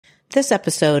This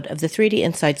episode of the 3D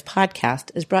Insights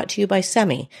podcast is brought to you by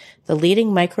SEMI, the leading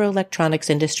microelectronics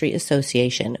industry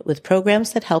association, with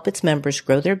programs that help its members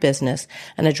grow their business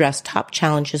and address top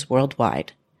challenges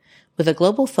worldwide. With a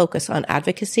global focus on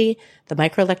advocacy, the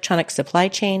microelectronics supply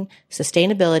chain,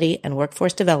 sustainability, and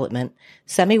workforce development,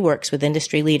 SEMI works with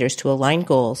industry leaders to align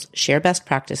goals, share best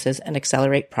practices, and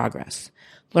accelerate progress.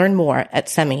 Learn more at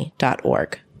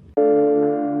semi.org.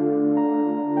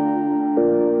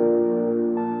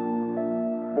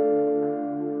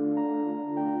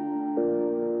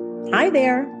 Hi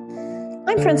there.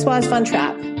 I'm Françoise Von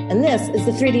Trapp, and this is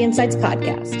the 3D Insights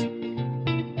podcast.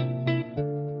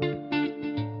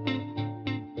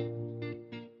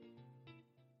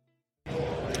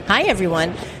 Hi,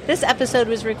 everyone. This episode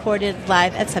was recorded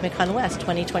live at Semicon West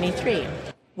 2023,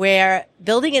 where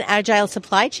building an agile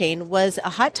supply chain was a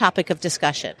hot topic of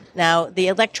discussion. Now, the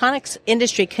electronics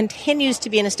industry continues to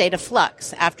be in a state of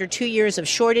flux. After 2 years of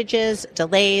shortages,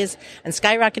 delays, and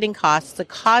skyrocketing costs, the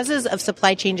causes of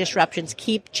supply chain disruptions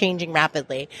keep changing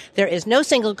rapidly. There is no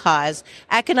single cause.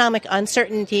 Economic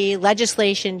uncertainty,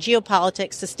 legislation,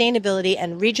 geopolitics, sustainability,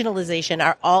 and regionalization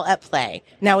are all at play.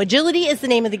 Now, agility is the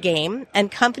name of the game, and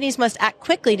companies must act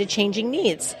quickly to changing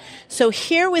needs. So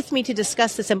here with me to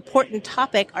discuss this important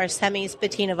topic are SEMI's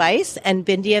Bettina Weiss and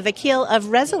Bindiya Vakil of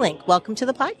Resolink. Welcome to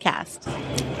the podcast.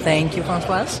 Thank you,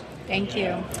 Françoise. Thank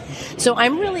you. So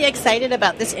I'm really excited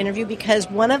about this interview because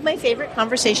one of my favorite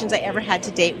conversations I ever had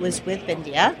to date was with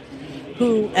Bindiya,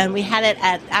 and we had it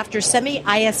after Semi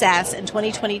ISS in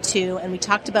 2022, and we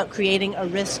talked about creating a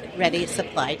risk-ready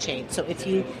supply chain. So if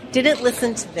you didn't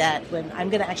listen to that, I'm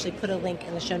going to actually put a link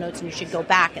in the show notes, and you should go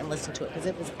back and listen to it because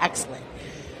it was excellent.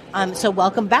 So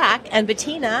welcome back. And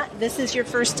Bettina, this is your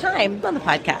first time on the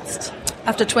podcast.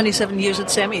 After 27 years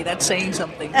at Semi, that's saying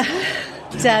something.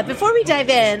 Before we dive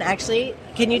in, actually,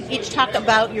 can you each talk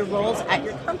about your roles at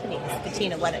your companies?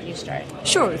 Bettina, why don't you start?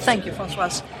 Sure. Thank you,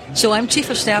 Françoise. So I'm Chief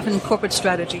of Staff and Corporate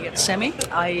Strategy at Semi.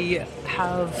 I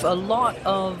have a lot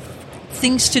of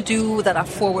things to do that are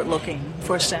forward-looking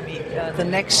for Semi. The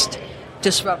next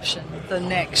disruption, the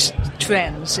next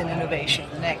trends in innovation,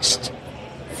 the next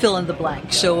fill in the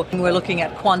blank. So we're looking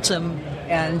at quantum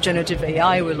and generative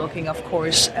AI. We're looking, of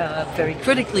course, very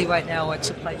critically right now at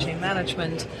supply chain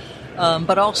management,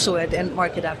 but also at end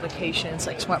market applications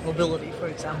like smart mobility, for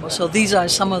example. So these are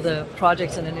some of the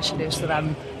projects and initiatives that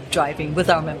I'm driving with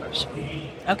our members.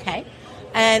 Okay.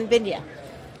 And Bindiya?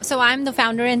 So I'm the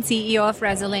founder and CEO of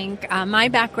Resolink. My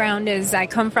background is I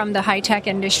come from the high-tech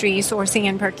industry, sourcing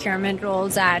and procurement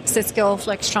roles at Cisco,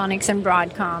 Flextronics, and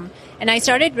Broadcom. And I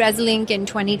started Resolink in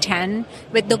 2010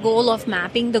 with the goal of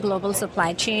mapping the global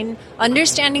supply chain,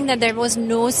 understanding that there was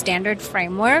no standard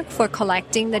framework for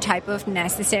collecting the type of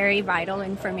necessary vital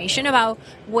information about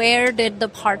where did the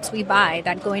parts we buy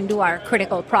that go into our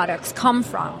critical products come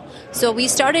from. So we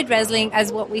started Resolink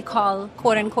as what we call,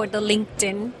 quote-unquote, the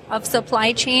LinkedIn of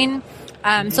supply chain,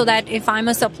 so that if I'm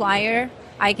a supplier,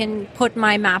 I can put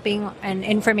my mapping and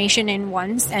information in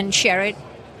once and share it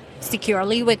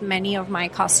securely with many of my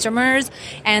customers.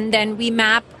 And then we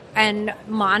map and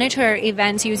monitor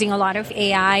events using a lot of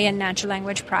AI and natural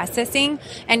language processing.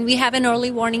 And we have an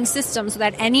early warning system so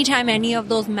that anytime any of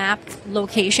those mapped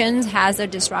locations has a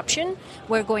disruption,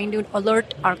 we're going to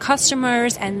alert our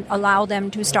customers and allow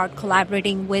them to start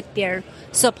collaborating with their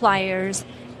suppliers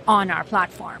on our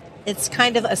platform. It's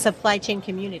kind of a supply chain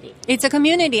community. It's a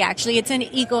community, actually. It's an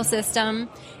ecosystem.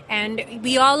 And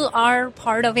we all are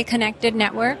part of a connected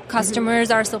network.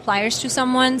 Customers are suppliers to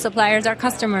someone. Suppliers are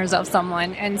customers of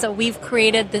someone. And so we've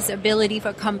created this ability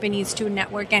for companies to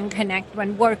network and connect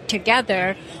and work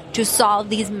together to solve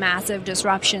these massive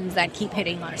disruptions that keep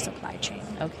hitting our supply chain.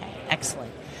 Okay,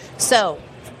 excellent. So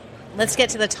let's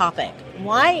get to the topic.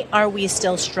 Why are we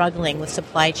still struggling with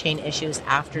supply chain issues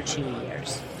after 2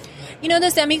 years? You know, the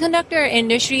semiconductor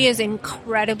industry is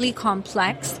incredibly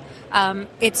complex.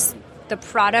 It's the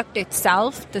product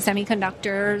itself, the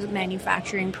semiconductor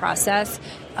manufacturing process.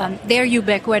 They're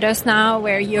ubiquitous now,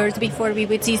 where years before we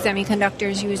would see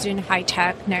semiconductors used in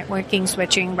high-tech networking,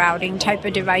 switching, routing type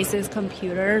of devices,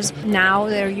 computers. Now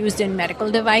they're used in medical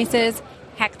devices.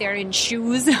 Heck, they're in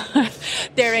shoes.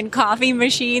 They're in coffee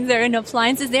machines. They're in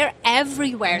appliances. They're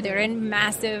everywhere. They're in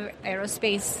massive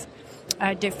aerospace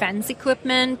defense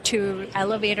equipment to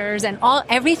elevators, and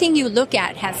everything you look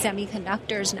at has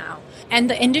semiconductors now. And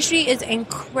the industry is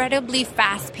incredibly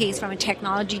fast-paced from a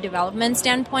technology development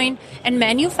standpoint, and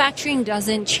manufacturing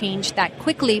doesn't change that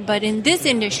quickly, but in this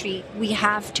industry, we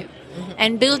have to. Mm-hmm.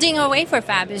 And building a wafer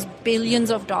fab is billions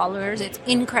of dollars. It's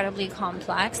incredibly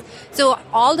complex. So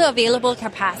all the available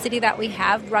capacity that we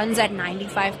have runs at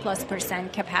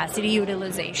 95+% capacity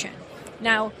utilization.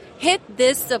 Now, hit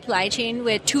this supply chain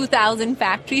with 2,000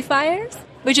 factory fires,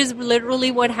 which is literally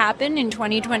what happened in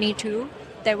 2022.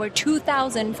 There were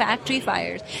 2,000 factory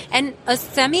fires. And a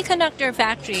semiconductor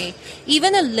factory,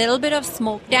 even a little bit of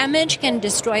smoke damage can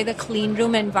destroy the clean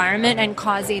room environment and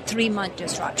cause a 3-month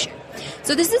disruption.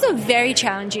 So this is a very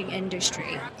challenging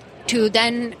industry. To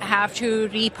then have to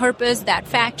repurpose that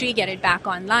factory, get it back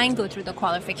online, go through the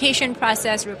qualification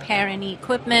process, repair any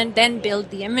equipment, then build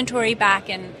the inventory back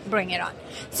and bring it on.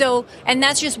 So, and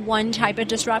that's just one type of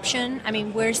disruption. I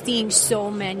mean, we're seeing so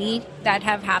many that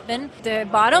have happened. The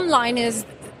bottom line is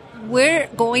we're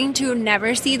going to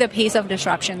never see the pace of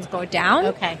disruptions go down.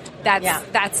 Okay.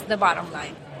 That's the bottom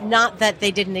line. Not that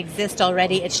they didn't exist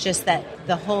already, it's just that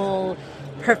the whole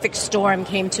perfect storm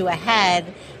came to a head,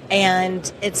 and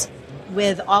it's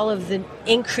with all of the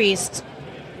increased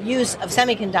use of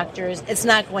semiconductors, it's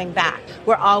not going back.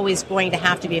 We're always going to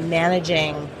have to be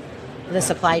managing the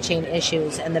supply chain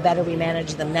issues, and the better we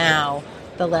manage them now,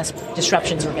 the less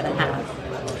disruptions we're going to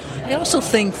have. I also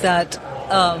think that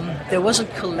there was a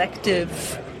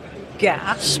collective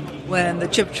gasp when the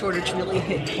chip shortage really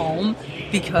hit home,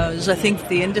 because I think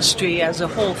the industry as a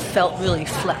whole felt really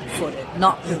flat-footed,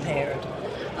 not prepared.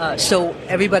 So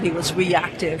everybody was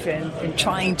reactive and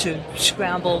trying to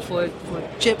scramble for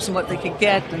chips and what they could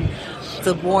get. And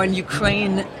the war in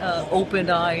Ukraine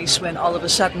opened eyes when all of a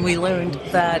sudden we learned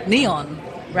that neon.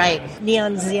 Right.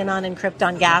 Neon, xenon, and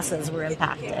krypton gases were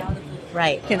impacted.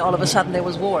 Right. And all of a sudden there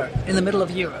was war in the middle of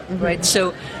Europe, right?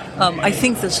 So I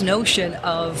think this notion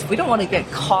of we don't want to get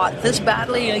caught this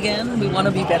badly again. We want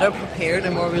to be better prepared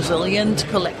and more resilient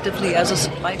collectively as a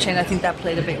supply chain. I think that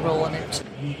played a big role in it.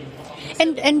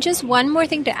 And just one more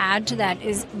thing to add to that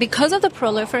is because of the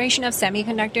proliferation of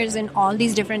semiconductors in all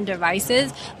these different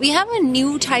devices, we have a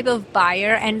new type of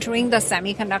buyer entering the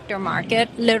semiconductor market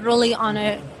literally on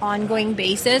an ongoing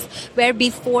basis, where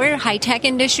before high-tech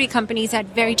industry companies had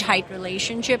very tight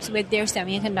relationships with their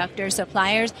semiconductor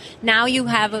suppliers. Now you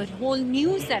have a whole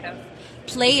new set of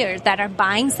players that are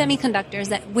buying semiconductors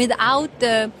that without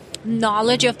the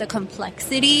knowledge of the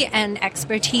complexity and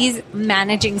expertise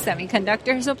managing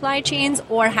semiconductor supply chains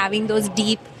or having those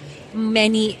deep,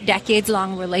 many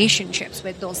decades-long relationships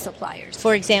with those suppliers.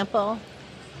 For example?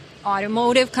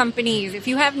 Automotive companies. If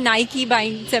you have Nike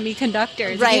buying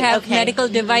semiconductors, right, you have okay. medical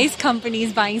device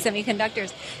companies buying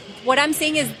semiconductors. What I'm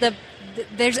saying is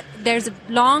there's a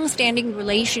long-standing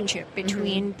relationship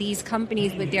between these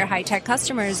companies with their high-tech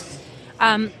customers.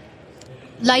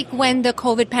 Like when the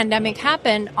COVID pandemic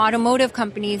happened, automotive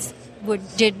companies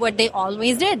did what they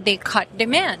always did. They cut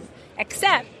demand.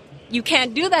 Except you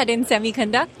can't do that in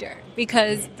semiconductor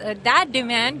because that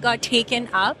demand got taken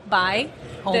up by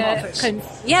home office.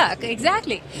 Yeah,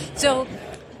 exactly. So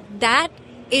that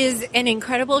is an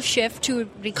incredible shift to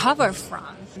recover from.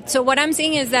 So what I'm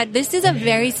saying is that this is a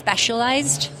very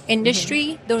specialized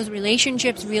industry. Those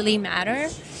relationships really matter.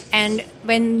 And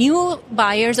when new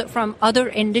buyers from other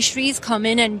industries come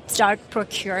in and start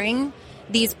procuring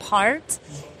these parts,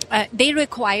 they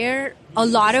require a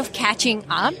lot of catching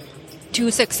up to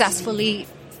successfully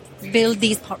build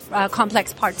these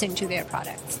complex parts into their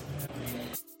products.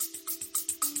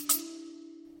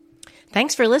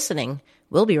 Thanks for listening.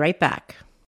 We'll be right back.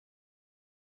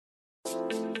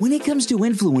 When it comes to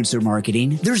influencer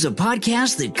marketing, there's a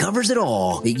podcast that covers it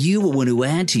all that you will want to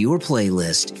add to your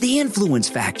playlist. The Influence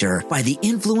Factor by the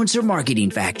Influencer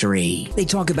Marketing Factory. They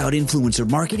talk about influencer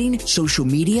marketing, social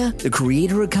media, the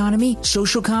creator economy,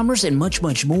 social commerce, and much,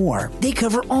 much more. They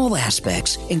cover all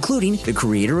aspects, including the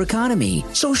creator economy,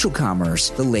 social commerce,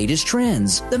 the latest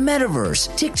trends, the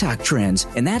metaverse, TikTok trends,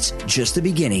 and that's just the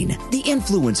beginning. The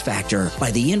Influence Factor by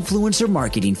the Influencer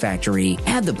Marketing Factory.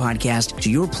 Add the podcast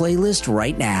to your playlist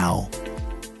right now.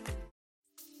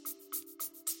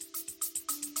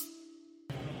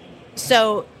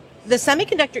 So the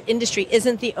semiconductor industry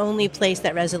isn't the only place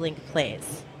that Resolink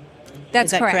plays.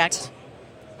 That's Is that correct?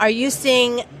 Are you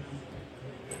seeing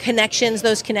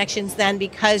those connections then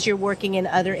because you're working in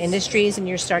other industries and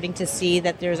you're starting to see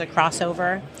that there's a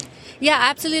crossover? Yeah,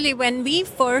 absolutely. When we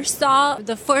first saw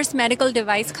the first medical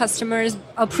device customers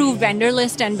approve vendor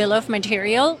list and bill of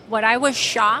material, what I was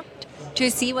shocked to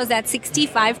see was that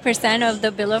 65% of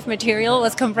the bill of material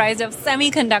was comprised of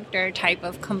semiconductor type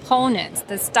of components,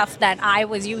 the stuff that I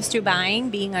was used to buying,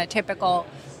 being a typical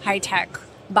high-tech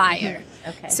buyer.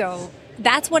 Okay. So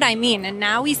that's what I mean. And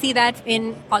now we see that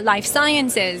in life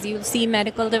sciences. You see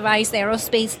medical device,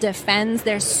 aerospace, defense.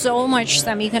 There's so much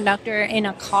semiconductor in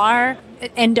a car,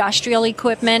 industrial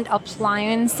equipment,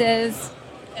 appliances.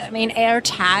 I mean, air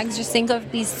tags. Just think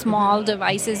of these small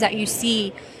devices that you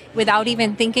see without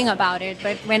even thinking about it.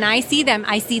 But when I see them,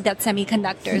 I see that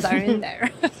semiconductors are in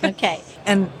there. Okay.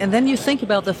 And then you think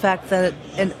about the fact that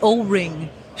an O-ring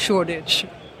shortage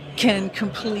can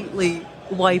completely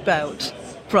wipe out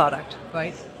product,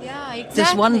 right? Yeah, exactly.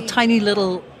 Just one tiny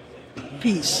little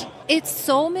piece. It's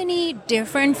so many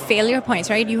different failure points,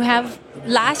 right? You have,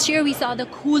 last year we saw the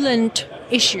coolant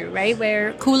issue, right?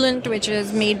 Where coolant, which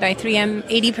is made by 3M,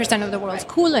 80% of the world's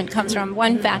coolant comes from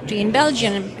one factory in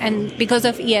Belgium. And because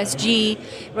of ESG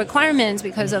requirements,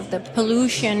 because of the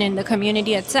pollution in the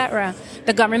community, etc.,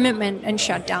 the government went and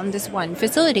shut down this one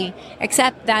facility,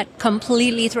 except that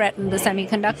completely threatened the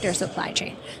semiconductor supply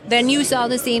chain. Then you saw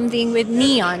the same thing with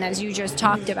neon, as you just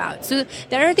talked about. So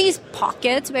there are these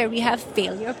pockets where we have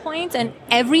failure points, and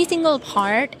every single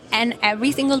part and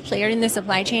every single player in the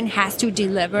supply chain has to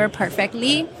deliver perfectly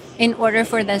in order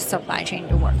for the supply chain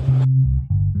to work.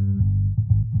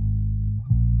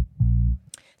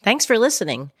 Thanks for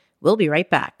listening. We'll be right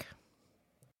back.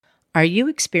 Are you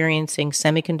experiencing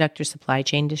semiconductor supply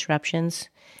chain disruptions?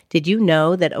 Did you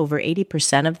know that over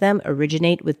 80% of them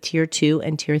originate with Tier 2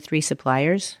 and Tier 3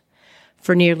 suppliers?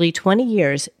 For nearly 20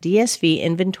 years, DSV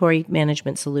Inventory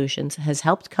Management Solutions has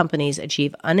helped companies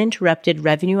achieve uninterrupted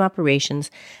revenue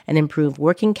operations and improve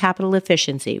working capital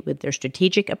efficiency with their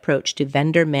strategic approach to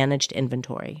vendor-managed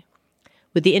inventory.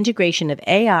 With the integration of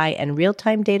AI and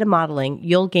real-time data modeling,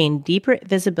 you'll gain deeper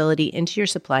visibility into your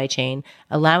supply chain,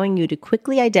 allowing you to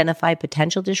quickly identify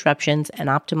potential disruptions and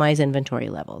optimize inventory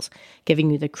levels, giving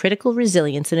you the critical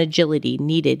resilience and agility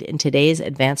needed in today's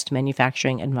advanced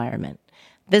manufacturing environment.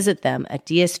 Visit them at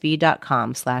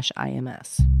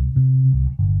dsv.com/IMS.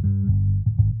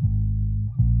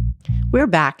 We're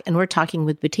back, and we're talking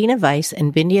with Bettina Weiss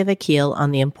and Bindiya Vakil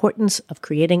on the importance of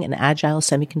creating an agile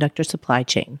semiconductor supply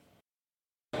chain.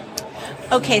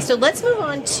 Okay, so let's move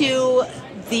on to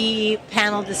the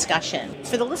panel discussion.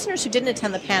 For the listeners who didn't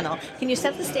attend the panel, can you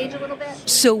set the stage a little bit?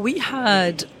 So we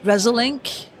had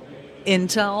Resolink,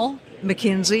 Intel,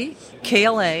 McKinsey,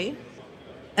 KLA,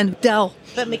 and Dell.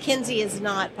 But McKinsey is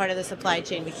not part of the supply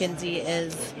chain. McKinsey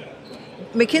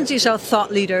is our thought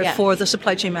leader for the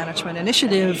supply chain management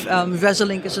initiative.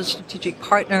 Resolink is a strategic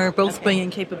partner, both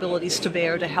bringing capabilities to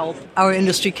bear to help our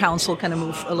industry council kind of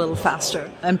move a little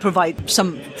faster and provide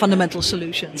some fundamental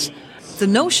solutions. The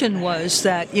notion was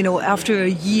that, after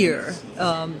a year,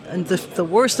 and the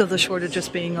worst of the shortages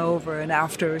being over, and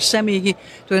after Semi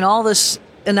doing all this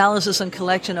analysis and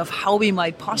collection of how we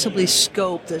might possibly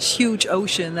scope this huge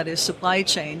ocean that is supply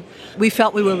chain, we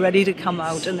felt we were ready to come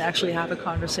out and actually have a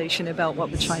conversation about what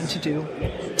we're trying to do,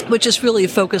 which is really a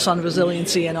focus on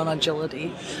resiliency and on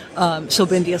agility. So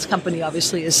Bindiya's company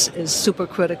obviously is super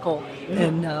critical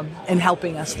in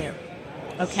helping us there.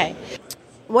 Okay.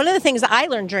 One of the things that I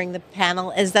learned during the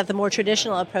panel is that the more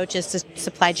traditional approaches to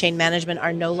supply chain management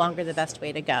are no longer the best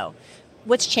way to go.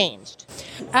 What's changed?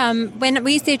 When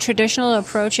we say traditional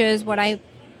approaches, what I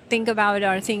think about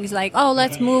are things like,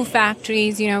 let's move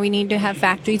factories, we need to have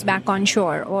factories back on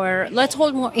shore, or let's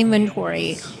hold more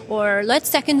inventory, or let's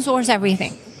second source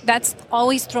everything. That's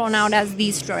always thrown out as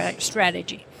the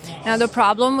strategy. Now, the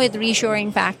problem with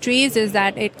reshoring factories is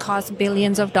that it costs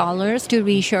billions of dollars to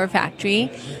reshore factory.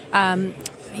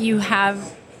 You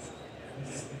have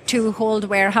to hold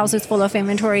warehouses full of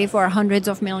inventory for hundreds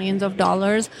of millions of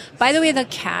dollars. By the way, the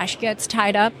cash gets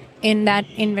tied up in that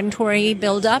inventory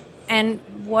buildup, and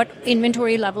what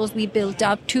inventory levels we built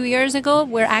up 2 years ago,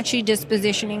 we're actually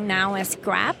dispositioning now as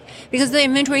scrap because the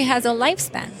inventory has a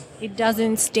lifespan. It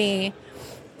doesn't stay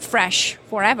fresh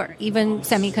forever. Even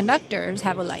semiconductors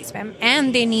have a lifespan,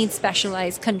 and they need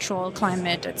specialized control,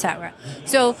 climate, etc.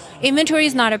 So inventory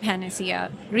is not a panacea.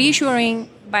 Reshoring,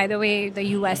 by the way, the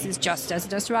U.S. is just as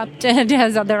disrupted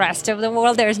as the rest of the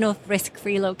world. There's no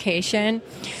risk-free location.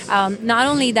 Not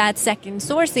only that, second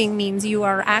sourcing means you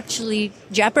are actually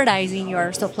jeopardizing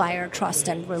your supplier trust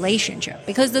and relationship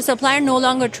because the supplier no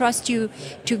longer trusts you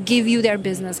to give you their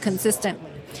business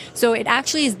consistently. So it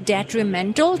actually is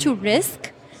detrimental to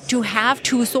risk to have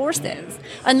two sources.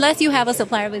 Unless you have a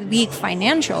supplier with weak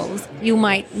financials, you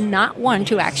might not want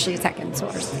to actually second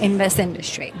source in this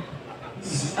industry.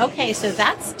 Okay, so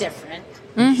that's different.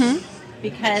 Mm-hmm.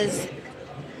 Because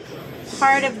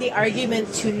part of the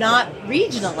argument to not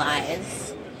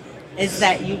regionalize is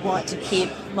that you want to keep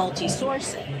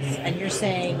multi-sources, and you're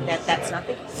saying that that's not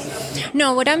the case.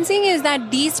 No, what I'm saying is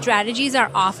that these strategies are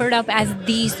offered up as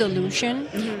the solution,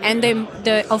 and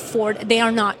they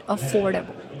are not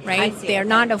affordable. right? They're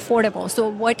not affordable. So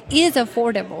what is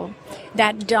affordable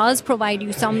that does provide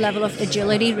you some level of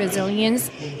agility, resilience,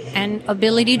 and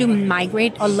ability to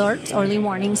migrate alerts, early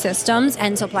warning systems,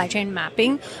 and supply chain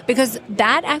mapping, because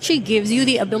that actually gives you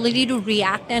the ability to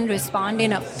react and respond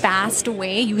in a fast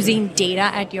way using data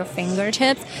at your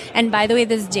fingertips. And by the way,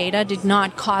 this data did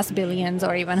not cost billions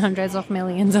or even hundreds of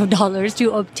millions of dollars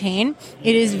to obtain.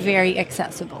 It is very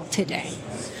accessible today.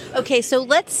 Okay, so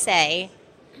let's say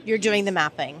you're doing the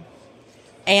mapping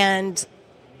and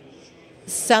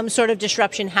some sort of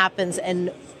disruption happens in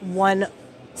one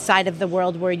side of the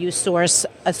world where you source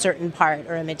a certain part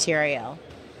or a material.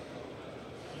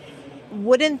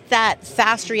 Wouldn't that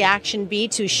fast reaction be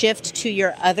to shift to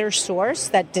your other source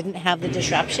that didn't have the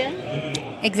disruption?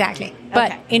 Exactly.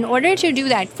 But in order to do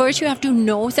that, first you have to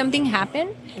know something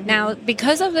happened. Now,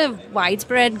 because of the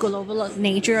widespread global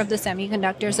nature of the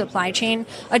semiconductor supply chain,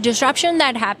 a disruption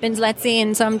that happens, let's say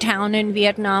in some town in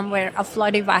Vietnam where a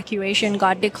flood evacuation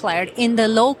got declared in the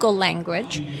local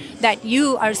language, that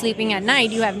you are sleeping at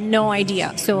night, you have no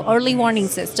idea. So early warning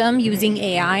system using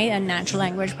AI and natural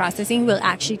language processing will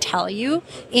actually tell you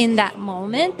in that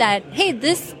moment that, hey,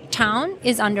 this town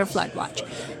is under flood watch.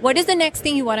 What is the next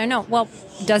thing you want to know? Well,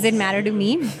 does it matter to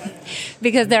me?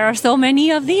 Because there are so many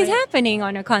of these happening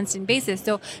on a constant basis.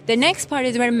 So the next part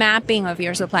is where mapping of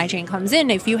your supply chain comes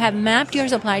in. If you have mapped your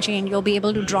supply chain, you'll be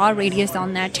able to draw a radius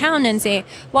on that town and say,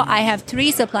 well, I have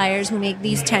 3 suppliers who make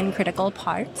these 10 critical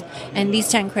parts. And these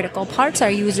 10 critical parts are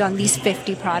used on these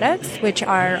 50 products, which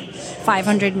are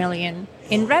 500 million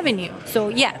in revenue. So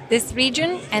yeah, this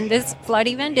region and this flood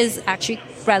event is actually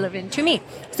relevant to me.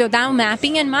 So now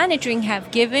mapping and monitoring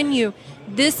have given you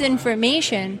this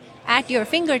information at your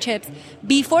fingertips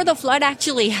before the flood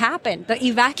actually happened. The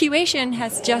evacuation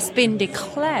has just been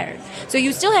declared. So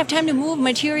you still have time to move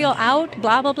material out,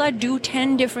 blah, blah, blah, do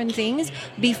 10 different things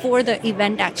before the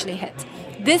event actually hits.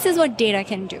 This is what data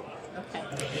can do.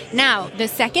 Now, the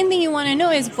second thing you want to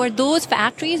know is for those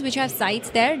factories which have sites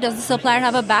there, does the supplier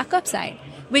have a backup site?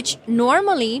 Which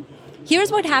normally,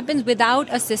 here's what happens without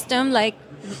a system like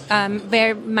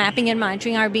where mapping and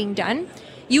monitoring are being done.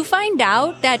 You find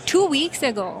out that 2 weeks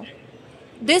ago,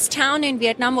 this town in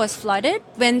Vietnam was flooded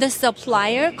when the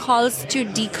supplier calls to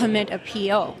decommit a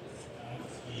PO.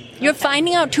 You're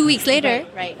finding out 2 weeks later.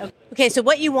 Right. Okay, so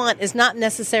what you want is not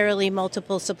necessarily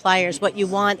multiple suppliers. What you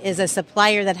want is a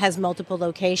supplier that has multiple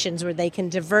locations where they can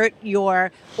divert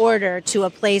your order to a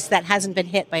place that hasn't been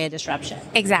hit by a disruption.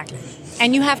 Exactly.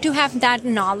 And you have to have that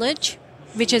knowledge,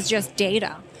 which is just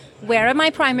data. Where are my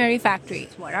primary factories?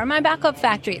 What are my backup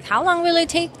factories? How long will it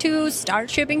take to start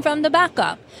shipping from the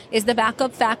backup? Is the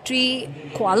backup factory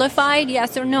qualified?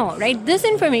 Yes or no, right? This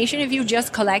information, if you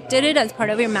just collected it as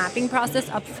part of your mapping process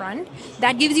up front,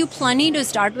 that gives you plenty to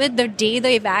start with the day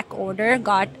the evac order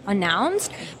got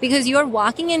announced, because you're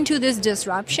walking into this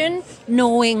disruption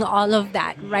knowing all of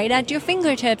that right at your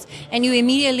fingertips, and you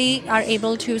immediately are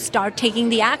able to start taking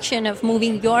the action of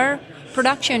moving your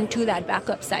production to that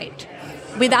backup site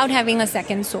without having a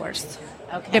second source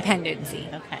dependency.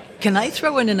 Okay. Can I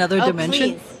throw in another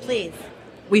dimension? Please.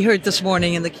 We heard this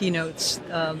morning in the keynotes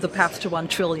the path to $1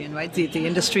 trillion, right? The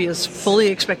industry is fully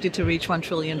expected to reach $1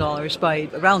 trillion by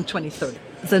around 2030.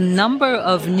 The number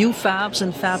of new fabs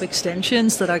and fab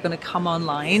extensions that are going to come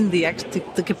online, the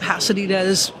capacity that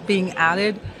is being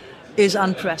added is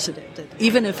unprecedented.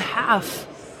 Even if half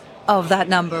of that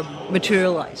number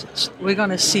materializes, we're going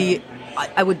to see,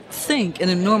 I would think, an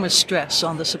enormous stress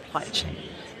on the supply chain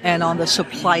and on the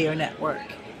supplier network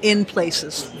in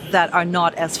places that are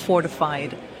not as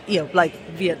fortified, like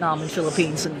Vietnam and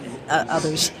Philippines and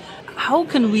others. How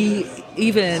can we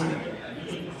even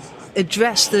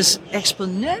address this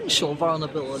exponential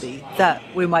vulnerability that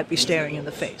we might be staring in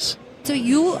the face? So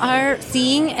you are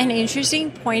seeing an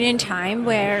interesting point in time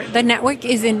where the network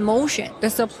is in motion. The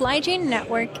supply chain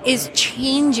network is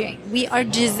changing. We are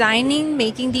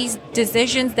making these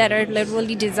decisions that are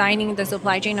literally designing the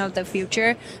supply chain of the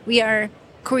future. We are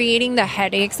creating the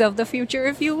headaches of the future,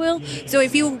 if you will. So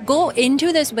if you go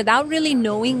into this without really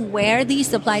knowing where these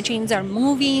supply chains are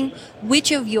moving,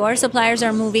 which of your suppliers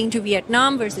are moving to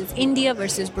Vietnam versus India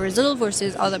versus Brazil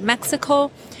versus other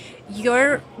Mexico,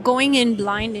 you're going in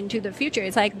blind into the future.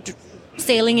 It's like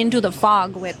sailing into the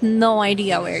fog with no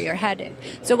idea where you're headed.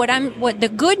 So what the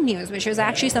good news, which was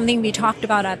actually something we talked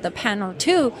about at the panel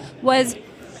too, was,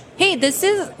 hey,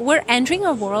 we're entering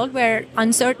a world where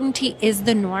uncertainty is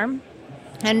the norm,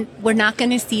 and we're not going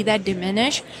to see that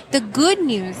diminish. The good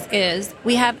news is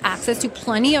we have access to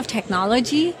plenty of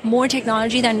technology, more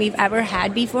technology than we've ever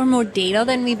had before, more data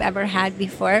than we've ever had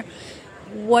before.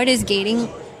 What is gating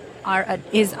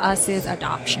is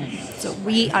adoption. So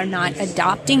we are not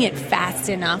adopting it fast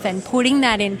enough and putting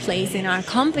that in place in our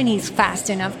companies fast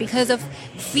enough because of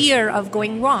fear of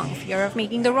going wrong, fear of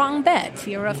making the wrong bet,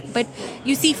 but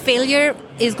you see, failure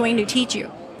is going to teach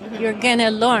you. You're going to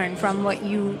learn from what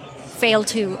you fail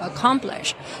to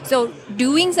accomplish. So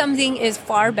doing something is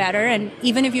far better, and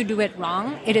even if you do it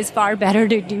wrong, it is far better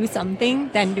to do something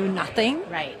than do nothing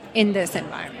in this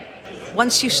environment.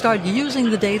 Once you start using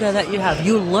the data that you have,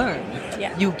 you learn.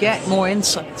 Yeah. You get more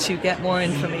insights, you get more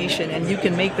information, and you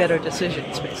can make better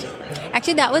decisions, basically.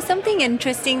 Actually, that was something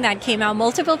interesting that came out.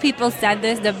 Multiple people said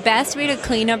this. The best way to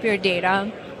clean up your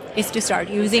data is to start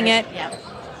using it. Yeah,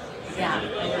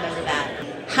 I remember that.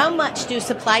 How much do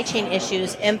supply chain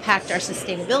issues impact our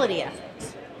sustainability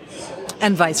efforts?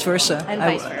 And vice versa.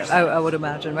 I would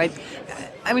imagine, right?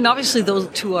 I mean, obviously those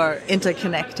two are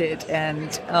interconnected and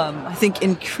I think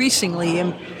increasingly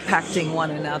impacting one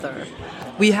another.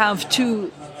 We have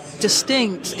two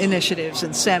distinct initiatives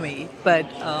in SEMI, but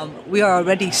we are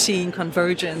already seeing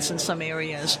convergence in some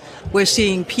areas. We're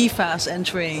seeing PFAS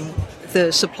entering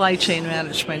the supply chain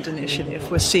management initiative.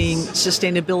 We're seeing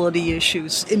sustainability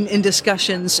issues in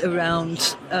discussions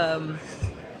around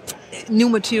new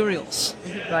materials,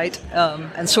 right?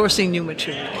 And sourcing new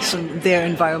materials and their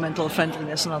environmental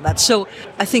friendliness and all that. So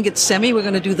I think at SEMI we're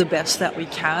going to do the best that we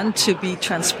can to be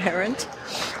transparent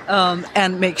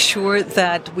and make sure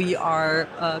that we are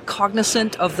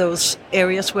cognizant of those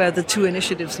areas where the two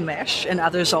initiatives mesh and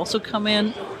others also come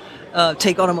in.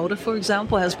 Take automotive, for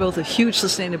example, has both a huge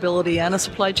sustainability and a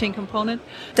supply chain component.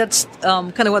 That's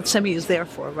kind of what SEMI is there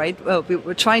for, right?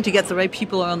 We're trying to get the right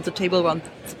people around the table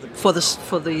for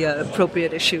the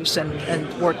appropriate issues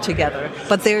and work together.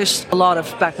 But there's a lot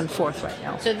of back and forth right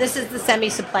now. So this is the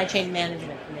SEMI Supply Chain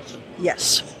Management Initiative?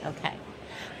 Yes. Okay.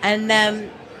 And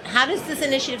how does this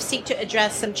initiative seek to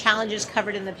address some challenges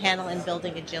covered in the panel in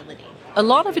building agility? A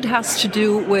lot of it has to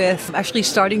do with actually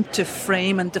starting to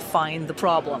frame and define the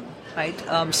problem.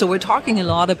 Right? So we're talking a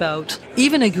lot about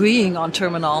even agreeing on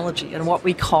terminology and what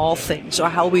we call things or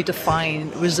how we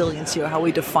define resiliency or how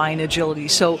we define agility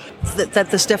so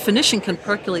that this definition can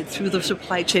percolate through the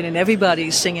supply chain and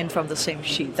everybody's singing from the same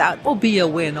sheet. That will be a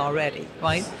win already,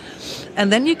 right?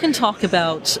 And then you can talk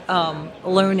about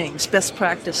learnings, best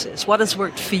practices, what has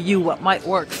worked for you, what might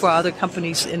work for other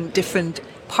companies in different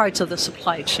parts of the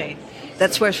supply chain.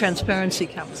 That's where transparency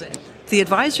comes in. The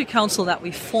advisory council that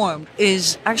we formed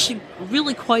is actually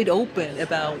really quite open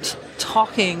about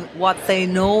talking what they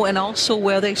know and also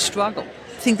where they struggle.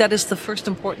 I think that is the first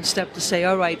important step to say,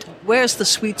 all right, where's the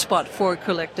sweet spot for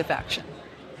collective action?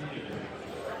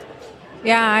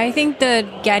 Yeah, I think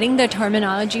that getting the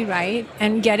terminology right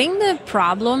and getting the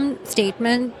problem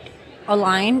statement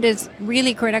aligned is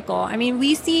really critical. I mean,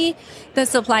 we see the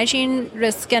supply chain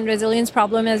risk and resilience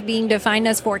problem as being defined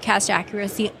as forecast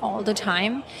accuracy all the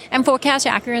time. And forecast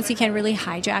accuracy can really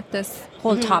hijack this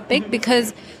whole topic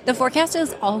because the forecast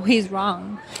is always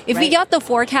wrong. If we got the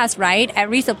forecast right,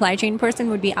 every supply chain person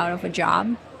would be out of a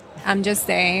job. I'm just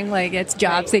saying, like, it's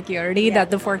job security that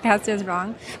the forecast is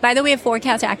wrong. By the way,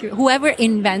 whoever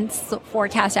invents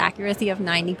forecast accuracy of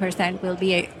 90% will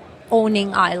be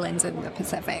owning islands in the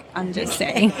Pacific. I'm just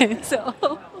saying.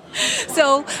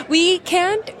 So we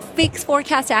can't fix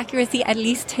forecast accuracy at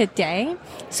least today.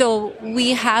 So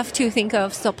we have to think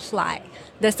of supply.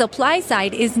 The supply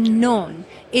side is known.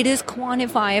 It is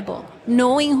quantifiable.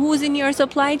 Knowing who's in your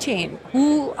supply chain.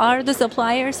 Who are the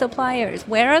suppliers?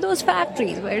 Where are those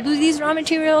factories? Where do these raw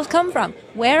materials come from?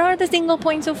 Where are the single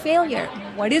points of failure?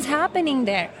 What is happening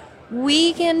there?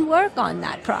 We can work on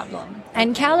that problem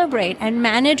and calibrate and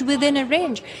manage within a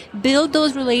range. Build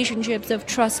those relationships of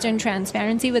trust and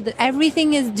transparency with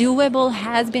everything is doable,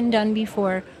 has been done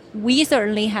before. We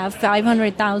certainly have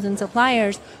 500,000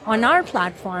 suppliers on our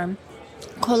platform,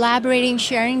 collaborating,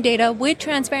 sharing data with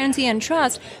transparency and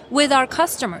trust with our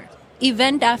customers,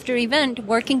 event after event,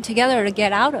 working together to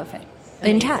get out of it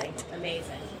intact.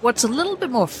 Amazing. What's a little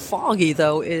bit more foggy,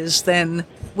 though, is then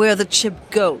where the chip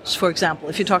goes. For example,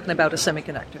 if you're talking about a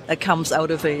semiconductor that comes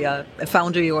out of a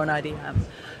foundry or an IDM,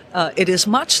 it is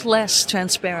much less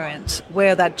transparent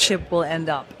where that chip will end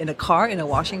up, in a car, in a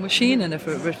washing machine, in a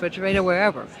refrigerator,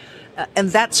 wherever. And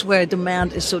that's where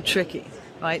demand is so tricky,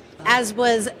 right? As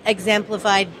was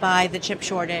exemplified by the chip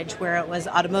shortage, where it was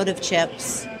automotive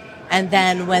chips, and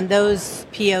then when those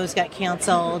POs got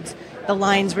canceled, the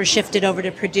lines were shifted over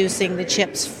to producing the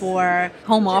chips for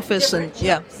home office and chips.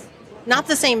 Yeah. Not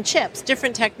the same chips,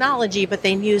 different technology, but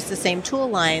they used the same tool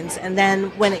lines. And then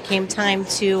when it came time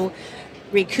to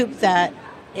recoup that,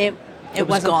 it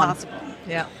wasn't gone. possible.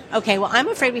 Yeah. Okay, well, I'm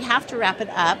afraid we have to wrap it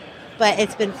up. but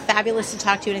it's been fabulous to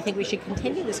talk to you, and I think we should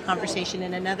continue this conversation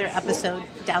in another episode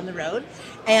down the road.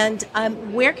 And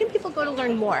where can people go to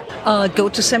learn more? Go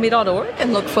to semi.org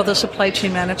and look for the Supply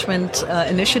Chain Management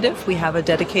Initiative. We have a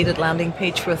dedicated landing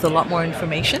page with a lot more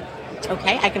information.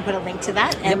 Okay, I can put a link to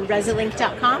that. And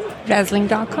Resilink.com?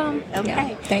 Resilink.com. Okay.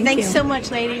 Yeah, Thanks so much,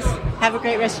 ladies. Have a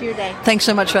great rest of your day. Thanks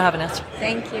so much for having us.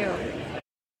 Thank you.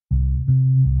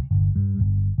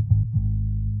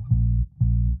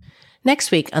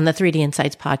 Next week on the 3D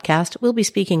Insights podcast, we'll be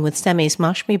speaking with SEMI's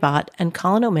Mashmi Bhatt and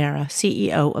Colin O'Mara,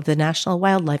 CEO of the National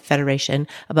Wildlife Federation,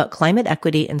 about climate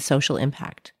equity and social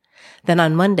impact. Then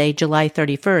on Monday, July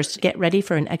 31st, get ready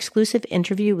for an exclusive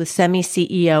interview with SEMI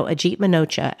CEO Ajit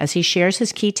Manocha as he shares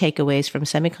his key takeaways from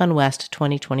Semicon West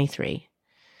 2023.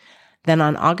 Then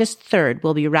on August 3rd,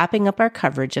 we'll be wrapping up our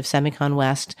coverage of Semicon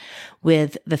West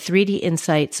with the 3D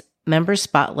Insights Member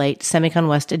Spotlight Semicon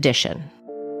West Edition.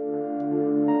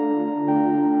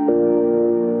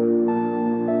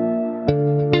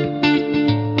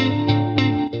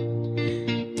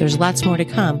 There's lots more to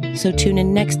come, so tune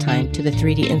in next time to the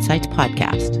 3D Insights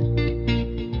podcast.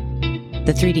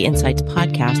 The 3D Insights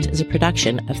podcast is a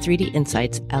production of 3D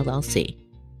Insights, LLC.